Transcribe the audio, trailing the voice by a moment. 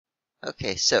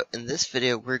Okay, so in this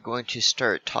video we're going to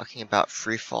start talking about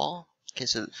free fall. Okay,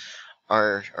 so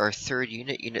our third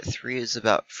unit, Unit 3, is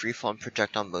about free fall and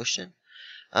projectile motion.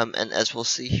 And as we'll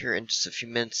see here in just a few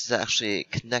minutes, it actually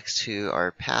connects to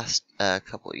our past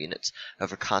couple of units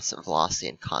over constant velocity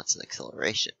and constant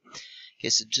acceleration. Okay,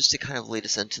 so just to kind of lead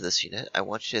us into this unit, I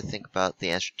want you to think about the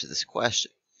answer to this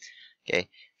question. Okay,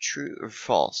 true or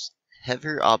false?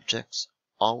 Heavier objects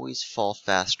always fall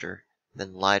faster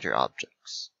than lighter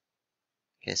objects.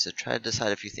 Okay, so try to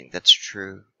decide if you think that's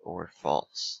true or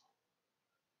false.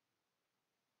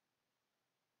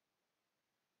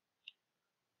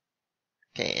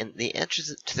 Okay, and the answer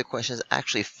to the question is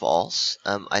actually false.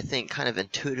 I think kind of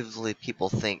intuitively people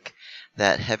think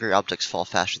that heavier objects fall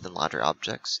faster than lighter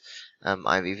objects.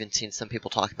 I've even seen some people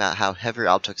talk about how heavier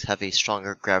objects have a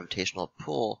stronger gravitational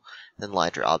pull than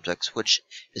lighter objects, which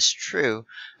is true,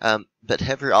 but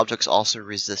heavier objects also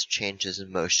resist changes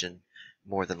in motion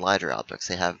more than lighter objects.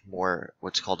 They have more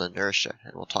what's called inertia,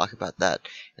 and we'll talk about that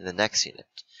in the next unit.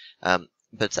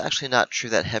 But it's actually not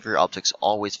true that heavier objects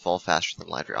always fall faster than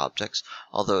lighter objects,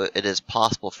 although it is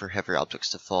possible for heavier objects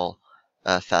to fall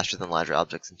faster than lighter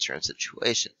objects in certain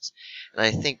situations. And I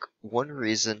think one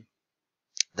reason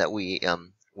that we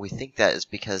think that is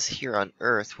because here on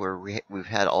Earth, where we've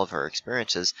had all of our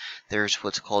experiences, there's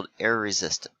what's called air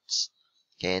resistance.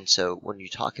 Okay, and so when you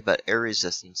talk about air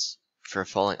resistance for a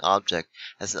falling object,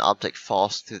 as an object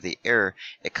falls through the air,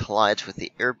 it collides with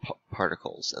the air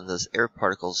particles, and those air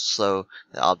particles slow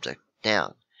the object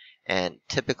down. And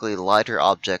typically lighter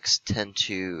objects tend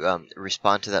to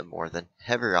respond to that more than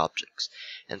heavier objects.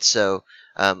 And so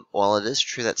while it is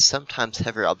true that sometimes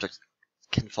heavier objects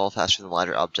can fall faster than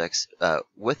lighter objects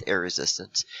with air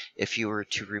resistance, if you were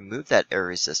to remove that air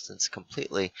resistance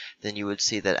completely, then you would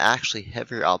see that actually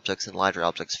heavier objects and lighter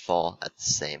objects fall at the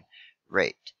same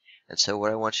rate. And so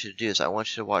what I want you to do is I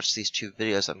want you to watch these two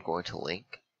videos I'm going to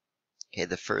link. Okay,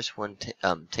 the first one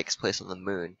takes place on the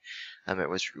moon. It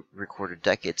was recorded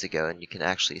decades ago, and you can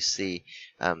actually see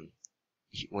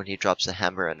when he drops a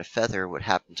hammer and a feather what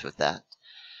happens with that.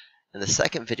 And the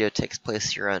second video takes place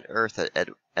here on Earth at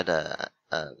a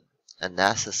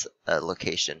NASA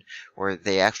location, where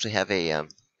they actually have a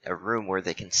room where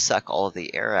they can suck all of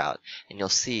the air out. And you'll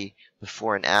see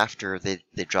before and after they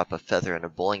drop a feather and a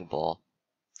bowling ball,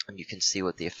 and you can see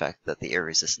what the effect that the air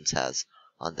resistance has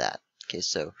on that. Okay,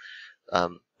 so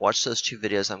watch those two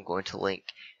videos I'm going to link,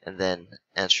 and then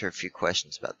answer a few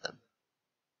questions about them.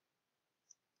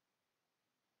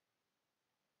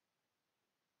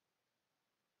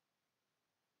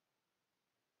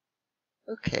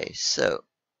 Okay, so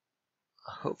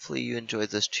hopefully you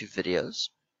enjoyed those two videos.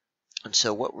 And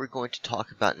so what we're going to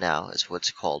talk about now is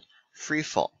what's called free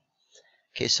fall.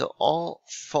 Okay, so all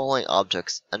falling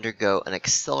objects undergo an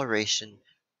acceleration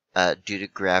due to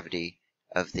gravity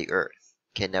of the Earth.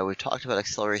 Okay, now we talked about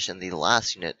acceleration in the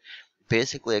last unit.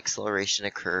 Basically, acceleration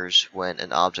occurs when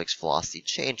an object's velocity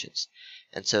changes.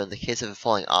 And so in the case of a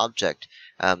falling object,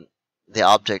 the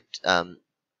object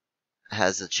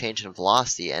has a change in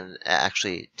velocity and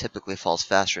actually typically falls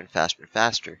faster and faster and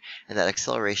faster, and that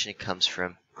acceleration comes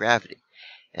from gravity.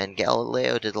 And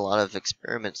Galileo did a lot of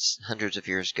experiments hundreds of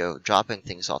years ago, dropping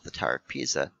things off the Tower of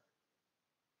Pisa.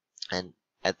 And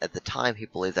at the time, he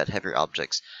believed that heavier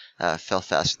objects fell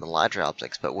faster than lighter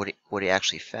objects. But what he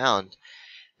actually found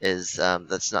is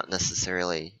that's not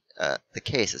necessarily the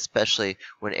case, especially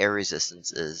when air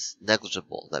resistance is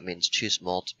negligible. That means too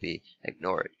small to be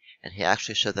ignored. And he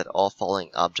actually showed that all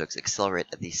falling objects accelerate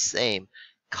at the same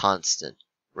constant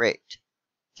rate.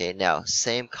 Okay, now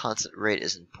same constant rate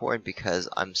is important because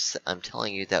I'm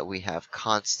telling you that we have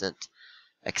constant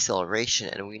acceleration,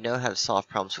 and we know how to solve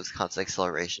problems with constant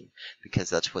acceleration because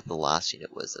that's what the last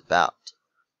unit was about.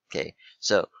 Okay,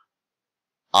 so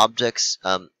objects,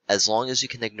 as long as you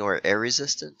can ignore air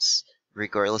resistance,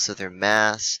 regardless of their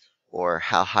mass or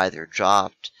how high they're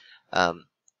dropped,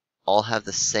 all have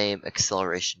the same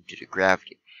acceleration due to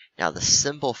gravity. Now the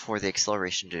symbol for the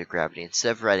acceleration due to gravity,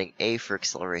 instead of writing A for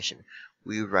acceleration,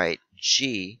 we write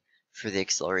G for the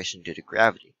acceleration due to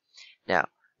gravity. Now,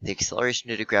 the acceleration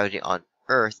due to gravity on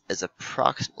Earth is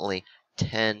approximately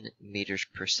 10 meters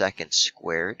per second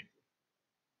squared.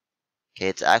 Okay,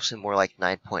 it's actually more like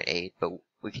 9.8, but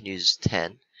we can use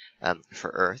 10 for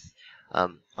Earth.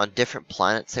 On different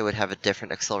planets, they would have a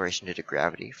different acceleration due to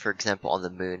gravity. For example, on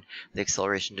the moon, the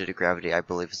acceleration due to gravity, I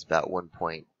believe, is about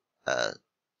 1.6,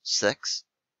 if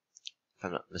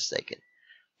I'm not mistaken.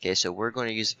 Okay, so we're going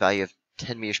to use a value of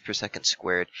 10 meters per second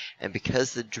squared, and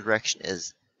because the direction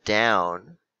is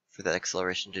down for that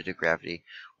acceleration due to gravity,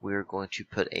 we're going to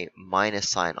put a minus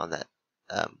sign on that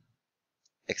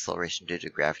acceleration due to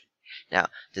gravity. Now,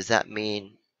 does that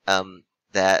mean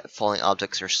that falling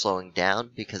objects are slowing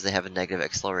down because they have a negative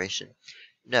acceleration?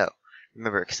 No.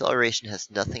 Remember, acceleration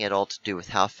has nothing at all to do with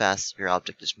how fast your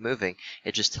object is moving.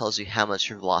 It just tells you how much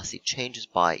your velocity changes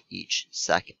by each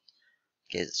second.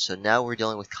 Okay, so now we're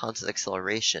dealing with constant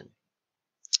acceleration,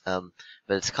 but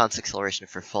it's constant acceleration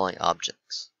for falling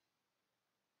objects.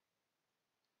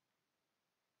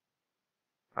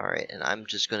 Alright, and I'm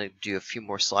just going to do a few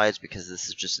more slides because this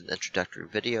is just an introductory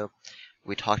video.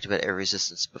 We talked about air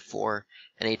resistance before.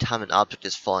 Anytime an object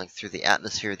is falling through the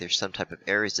atmosphere, there's some type of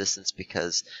air resistance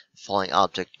because the falling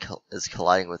object is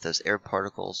colliding with those air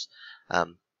particles.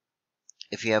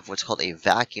 If you have what's called a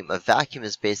vacuum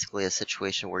is basically a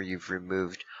situation where you've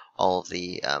removed all of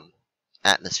the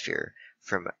atmosphere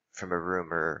from a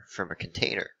room or from a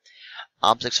container.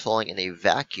 Objects falling in a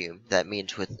vacuum, that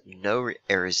means with no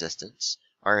air resistance,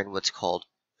 are in what's called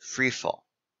free fall.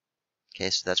 Okay,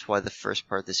 so that's why the first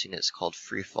part of this unit is called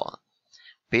free fall.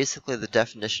 Basically, the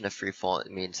definition of free fall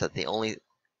means that the only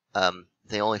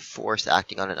force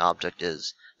acting on an object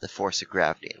is the force of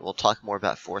gravity. And we'll talk more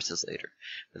about forces later,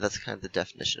 but that's kind of the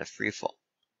definition of free fall.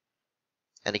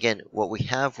 And again, what we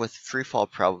have with free fall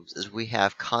problems is we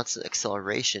have constant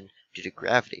acceleration due to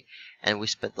gravity. And we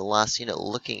spent the last unit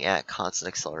looking at constant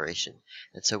acceleration.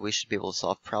 And so we should be able to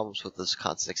solve problems with those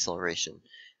constant acceleration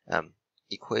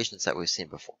equations that we've seen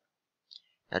before.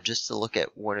 Now, just to look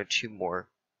at one or two more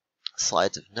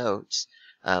slides of notes,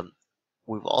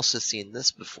 we've also seen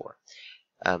this before,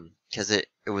 because it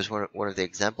was one of the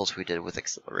examples we did with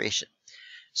acceleration.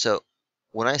 So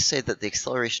when I say that the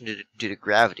acceleration due to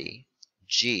gravity,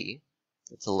 g,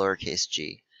 that's a lowercase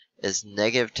g, is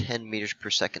negative 10 meters per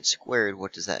second squared,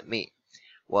 what does that mean?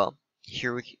 Well,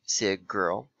 here we see a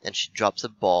girl, and she drops a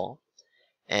ball,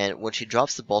 and when she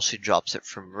drops the ball, she drops it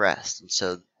from rest, and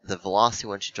so the velocity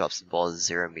when she drops the ball is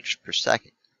 0 meters per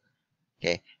second.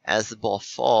 Okay, as the ball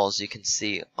falls, you can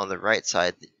see on the right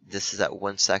side, this is at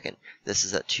 1 second, this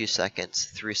is at 2 seconds,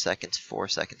 3 seconds, 4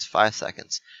 seconds, 5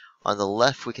 seconds. On the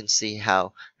left, we can see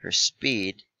how her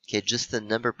speed, okay, just the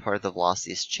number part of the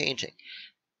velocity is changing.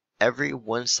 Every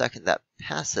 1 second that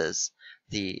passes,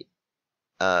 the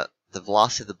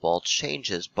velocity of the ball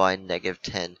changes by negative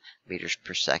 10 meters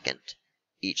per second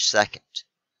each second.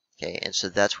 Okay, and so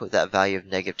that's what that value of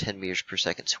negative 10 meters per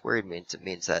second squared means. It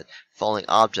means that falling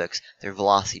objects, their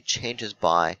velocity changes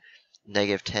by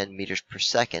negative 10 meters per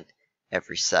second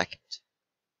every second.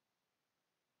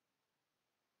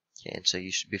 Okay, and so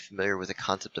you should be familiar with the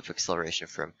concept of acceleration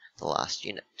from the last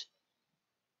unit.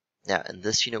 Now, in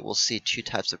this unit, we'll see two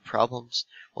types of problems.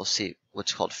 We'll see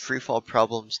what's called free fall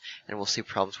problems, and we'll see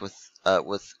problems with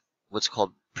what's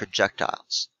called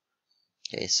projectiles.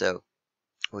 Okay, so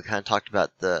we kind of talked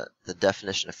about the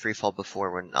definition of free fall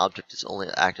before, when an object is only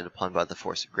acted upon by the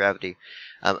force of gravity.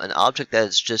 An object that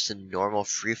is just a normal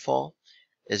free fall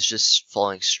is just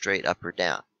falling straight up or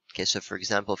down. Okay, so for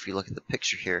example, if you look at the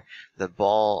picture here, the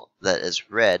ball that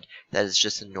is red, that is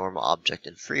just a normal object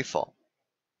in free fall.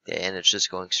 Okay, and it's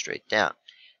just going straight down.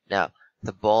 Now,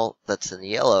 the ball that's in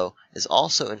yellow is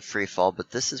also in free fall,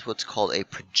 but this is what's called a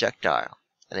projectile.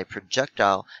 And a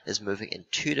projectile is moving in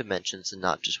 2 dimensions and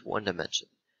not just 1 dimension.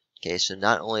 Okay, so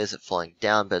not only is it falling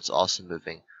down, but it's also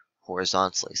moving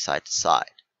horizontally, side to side.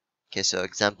 Okay, so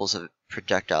examples of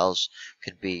projectiles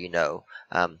could be,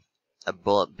 a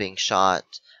bullet being shot,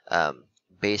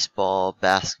 baseball,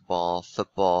 basketball,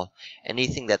 football,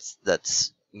 anything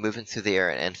that's moving through the air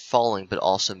and falling, but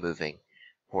also moving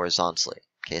horizontally,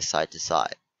 okay, side to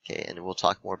side. Okay, and we'll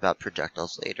talk more about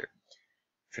projectiles later.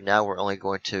 For now, we're only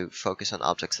going to focus on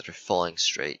objects that are falling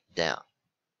straight down.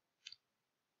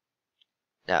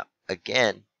 Now,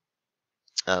 again,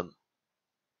 when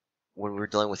we're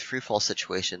dealing with free fall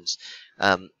situations,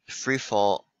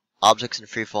 objects in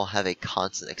free fall have a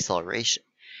constant acceleration.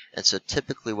 And so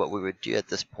typically what we would do at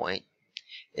this point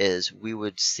is we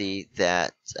would see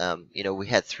that, we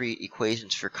had 3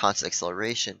 equations for constant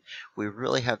acceleration. We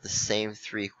really have the same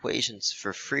 3 equations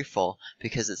for free fall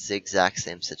because it's the exact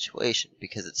same situation,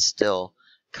 because it's still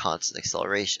constant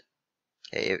acceleration.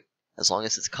 Okay, as long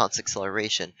as it's constant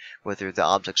acceleration, whether the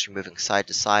objects are moving side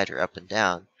to side or up and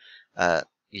down,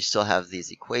 you still have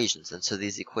these equations. And so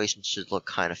these equations should look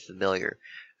kind of familiar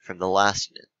from the last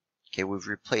unit. Okay, we've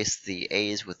replaced the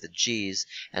A's with the G's,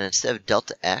 and instead of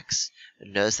delta X,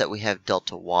 notice that we have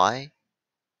delta Y.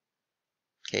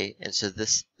 Okay, and so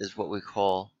this is what we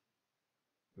call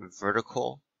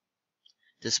vertical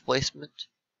displacement.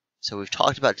 So we've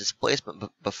talked about displacement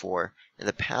before. In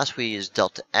the past, we used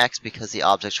delta X because the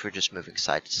objects were just moving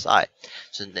side to side.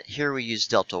 So here we use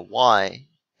delta Y,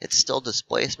 It's still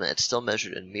displacement, it's still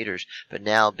measured in meters, but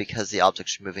now because the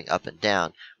objects are moving up and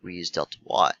down, we use delta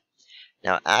y.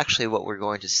 Now actually what we're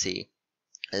going to see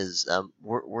is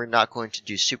we're not going to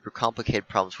do super complicated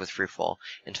problems with free fall.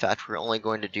 In fact, we're only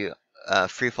going to do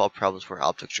free fall problems where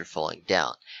objects are falling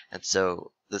down. And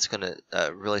so that's going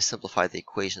to really simplify the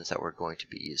equations that we're going to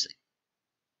be using.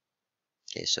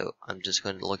 Okay, so I'm just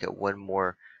going to look at one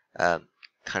more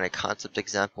kind of concept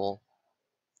example,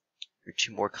 or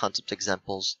two more concept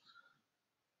examples.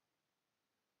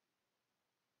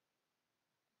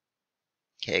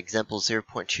 Okay, example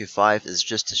 0.25 is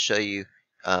just to show you,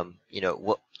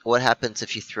 what happens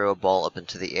if you throw a ball up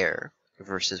into the air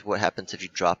versus what happens if you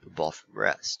drop a ball from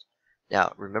rest.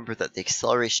 Now, remember that the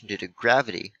acceleration due to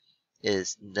gravity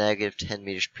is negative 10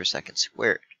 meters per second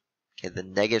squared. Okay, the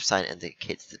negative sign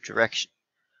indicates the direction.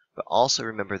 But also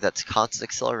remember that's constant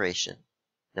acceleration,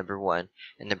 number one.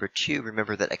 And number two,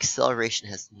 remember that acceleration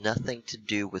has nothing to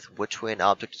do with which way an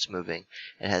object is moving.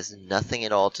 It has nothing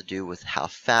at all to do with how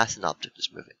fast an object is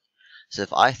moving. So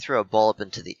if I throw a ball up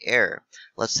into the air,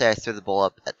 let's say I throw the ball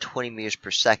up at 20 meters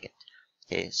per second.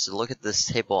 Okay, so look at this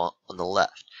table on the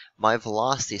left. My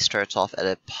velocity starts off at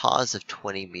a positive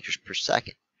 20 meters per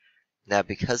second. Now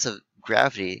because of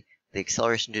gravity, the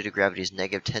acceleration due to gravity is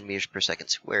negative 10 meters per second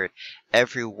squared.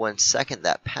 Every 1 second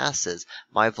that passes,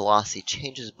 my velocity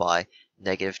changes by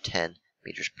negative 10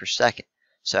 meters per second.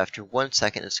 So after 1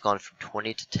 second, it's gone from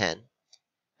 20 to 10.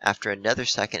 After another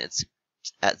second, it's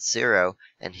at 0.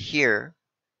 And here,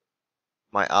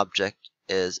 my object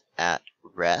is at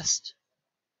rest.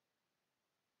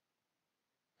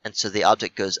 And so the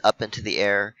object goes up into the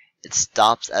air. It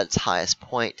stops at its highest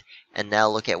point, and now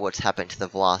look at what's happening to the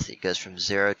velocity. It goes from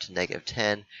 0 to negative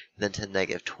 10, then to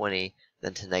negative 20,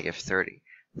 then to negative 30.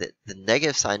 The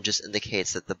negative sign just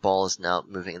indicates that the ball is now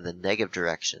moving in the negative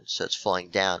direction, so it's falling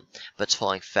down, but it's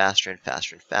falling faster and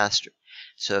faster and faster.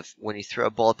 So when you throw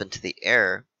a ball up into the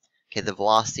air, okay, the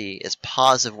velocity is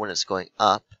positive when it's going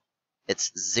up,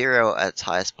 it's 0 at its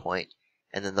highest point,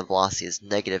 and then the velocity is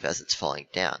negative as it's falling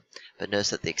down. But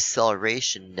notice that the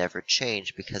acceleration never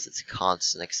changed because it's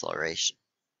constant acceleration.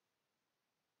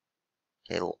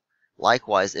 Okay,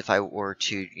 likewise, if I were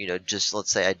to, just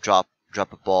let's say I drop a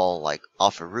ball like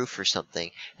off a roof or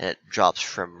something, and it drops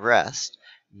from rest,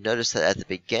 notice that at the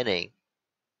beginning,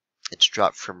 it's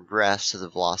dropped from rest, so the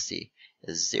velocity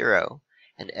is 0,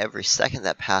 and every second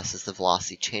that passes, the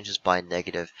velocity changes by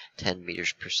negative 10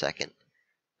 meters per second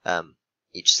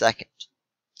each second.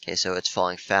 Okay, so it's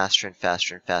falling faster and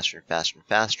faster and faster and faster and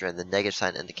faster, and the negative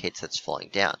sign indicates that it's falling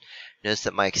down. Notice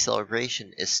that my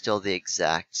acceleration is still the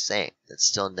exact same. It's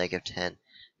still negative 10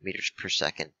 meters per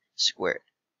second squared.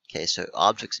 Okay, so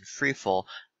objects in free fall,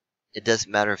 it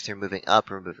doesn't matter if they're moving up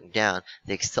or moving down,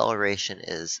 the acceleration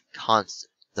is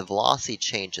constant. The velocity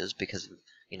changes because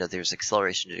there's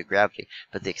acceleration due to gravity,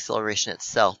 but the acceleration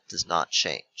itself does not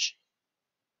change.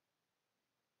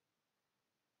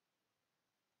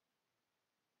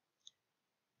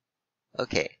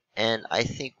 Okay, and I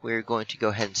think we're going to go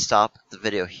ahead and stop the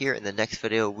video here. In the next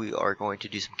video, we are going to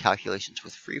do some calculations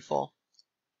with freefall.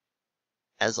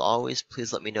 As always,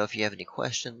 please let me know if you have any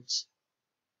questions,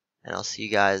 and I'll see you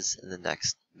guys in the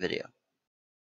next video.